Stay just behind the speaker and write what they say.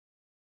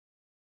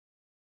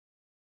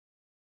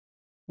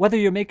Whether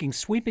you're making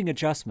sweeping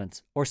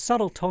adjustments or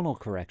subtle tonal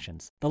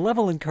corrections, the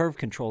level and curve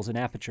controls in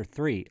Aperture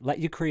 3 let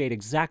you create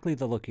exactly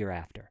the look you're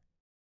after.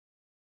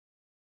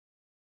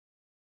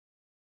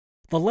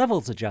 The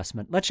Levels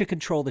adjustment lets you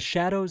control the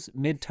shadows,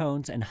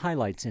 midtones, and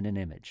highlights in an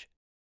image.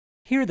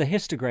 Here the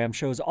histogram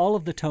shows all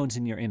of the tones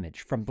in your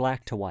image, from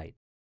black to white.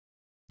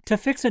 To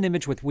fix an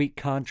image with weak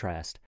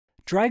contrast,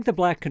 drag the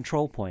black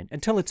control point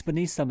until it's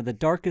beneath some of the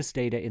darkest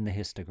data in the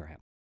histogram.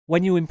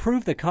 When you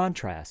improve the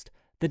contrast,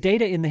 the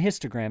data in the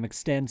histogram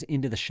extends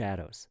into the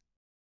shadows.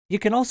 You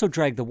can also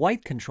drag the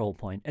white control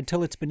point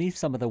until it's beneath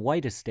some of the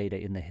whitest data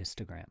in the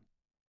histogram.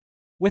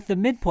 With the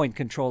midpoint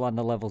control on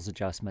the Levels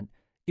adjustment,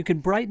 you can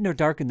brighten or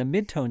darken the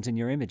midtones in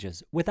your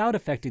images without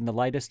affecting the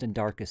lightest and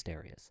darkest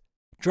areas.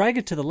 Drag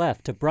it to the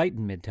left to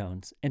brighten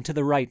midtones and to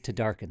the right to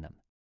darken them.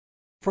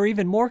 For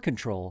even more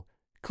control,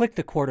 click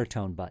the quarter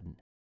tone button.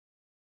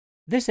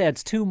 This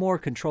adds 2 more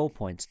control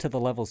points to the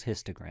Levels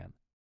histogram.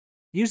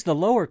 Use the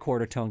lower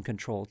quarter tone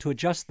control to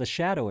adjust the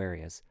shadow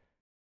areas,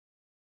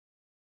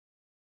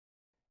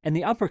 and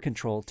the upper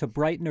control to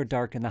brighten or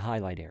darken the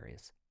highlight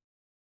areas.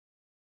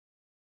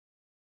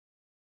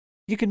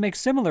 You can make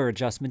similar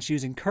adjustments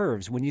using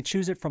curves when you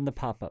choose it from the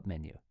pop-up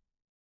menu.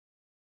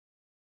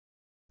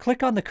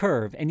 Click on the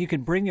curve and you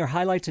can bring your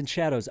highlights and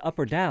shadows up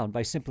or down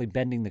by simply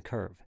bending the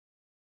curve.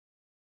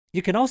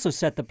 You can also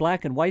set the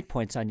black and white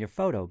points on your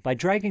photo by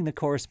dragging the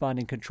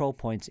corresponding control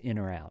points in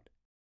or out.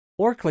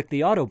 Or click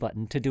the Auto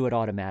button to do it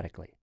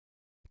automatically.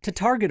 To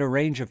target a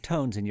range of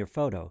tones in your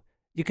photo,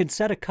 you can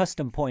set a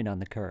custom point on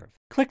the curve.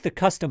 Click the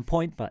Custom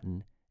Point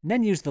button, and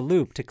then use the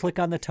loop to click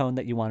on the tone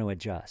that you want to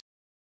adjust.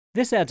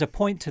 This adds a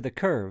point to the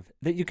curve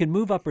that you can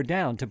move up or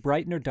down to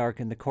brighten or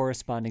darken the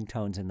corresponding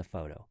tones in the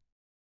photo.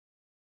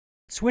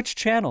 Switch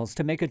channels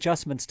to make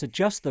adjustments to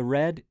just the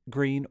red,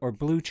 green, or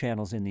blue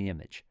channels in the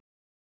image.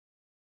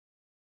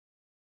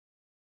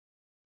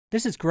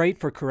 This is great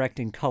for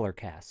correcting color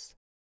casts.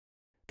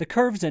 The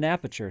curves in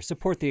Aperture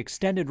support the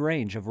extended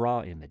range of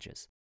raw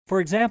images. For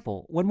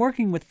example, when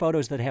working with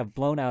photos that have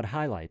blown-out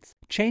highlights,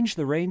 change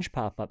the Range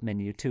pop-up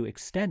menu to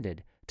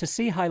Extended to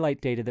see highlight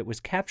data that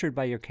was captured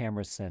by your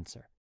camera's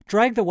sensor.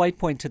 Drag the white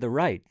point to the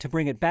right to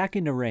bring it back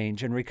into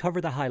range and recover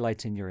the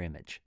highlights in your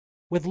image.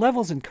 With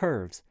Levels and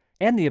curves,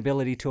 and the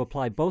ability to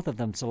apply both of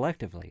them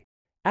selectively,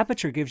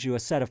 Aperture gives you a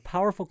set of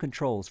powerful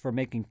controls for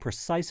making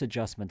precise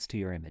adjustments to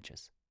your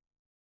images.